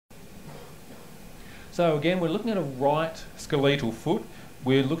So again, we're looking at a right skeletal foot.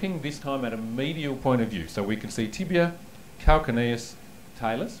 We're looking this time at a medial point of view. So we can see tibia, calcaneus,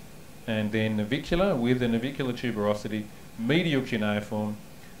 talus, and then navicular with the navicular tuberosity, medial cuneiform,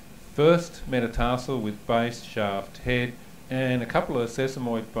 first metatarsal with base, shaft, head, and a couple of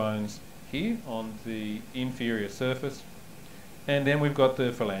sesamoid bones here on the inferior surface. And then we've got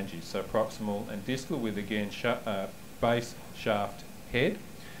the phalanges, so proximal and distal with again base, shaft, head.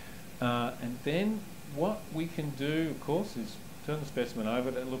 And then what we can do, of course, is turn the specimen over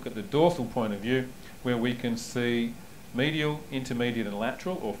to look at the dorsal point of view, where we can see medial, intermediate and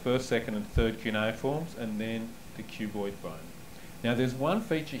lateral, or first, second and third cuneiforms, and then the cuboid bone. Now there's one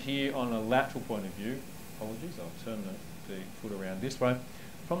feature here on a lateral point of view. Apologies, I'll turn the foot around this way.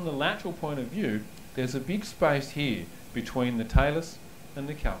 From the lateral point of view, there's a big space here between the talus and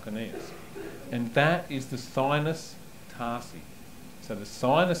the calcaneus, and that is the sinus tarsi. So the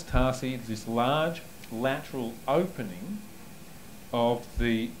sinus tarsi is this large lateral opening of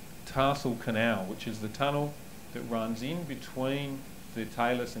the tarsal canal, which is the tunnel that runs in between the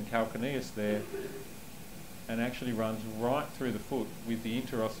talus and calcaneus there, and actually runs right through the foot with the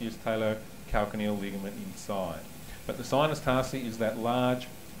interosseous talocalcaneal ligament inside. But the sinus tarsi is that large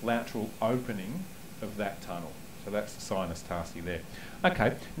lateral opening of that tunnel. So that's the sinus tarsi there.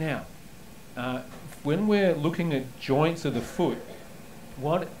 Okay, now, when we're looking at joints of the foot,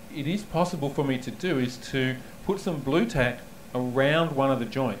 what it is possible for me to do is to put some blue tack around one of the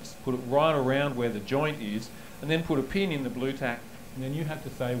joints, put it right around where the joint is, and then put a pin in the blue tack, and then you have to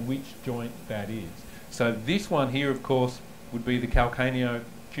say which joint that is. So this one here, of course, would be the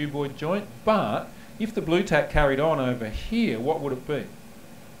calcaneo-cuboid joint, but if the blue tack carried on over here, what would it be?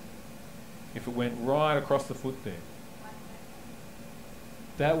 If it went right across the foot there?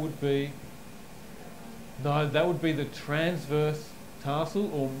 That would be, no, that would be the transverse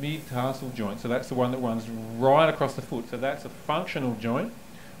tarsal or mid-tarsal joint. So that's the one that runs right across the foot. So that's a functional joint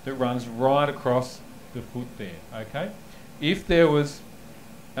that runs right across the foot there, okay? If there was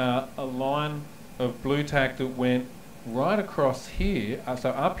a line of blue tack that went right across here,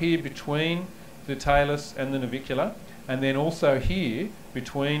 so up here between the talus and the navicular, and then also here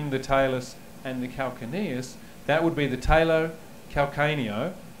between the talus and the calcaneus, that would be the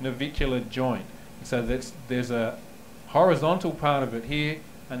talocalcaneo-navicular joint. So there's a horizontal part of it here,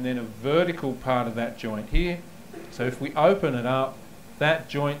 and then a vertical part of that joint here. So if we open it up, that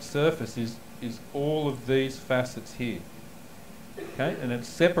joint surface is all of these facets here. Okay, and it's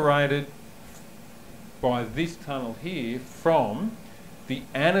separated by this tunnel here from the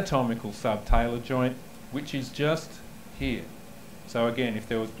anatomical subtalar joint, which is just here. So again, if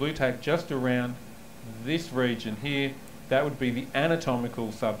there was blue tack just around this region here, that would be the anatomical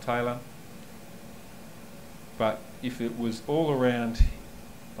subtalar. But if it was all around,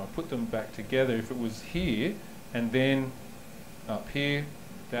 if I put them back together, if it was here and then up here,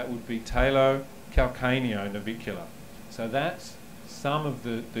 that would be talocalcaneo-navicular. So that's some of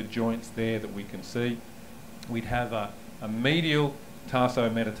the joints there that we can see. We'd have a medial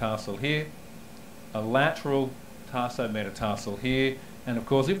tarso-metatarsal here, a lateral tarso-metatarsal here, and of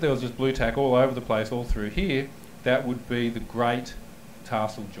course if there was just blue tack all over the place, all through here, that would be the great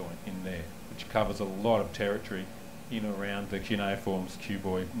tarsal joint in there, which covers a lot of territory in around the cuneiforms,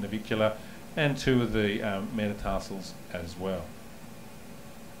 cuboid, navicular, and two of the metatarsals as well.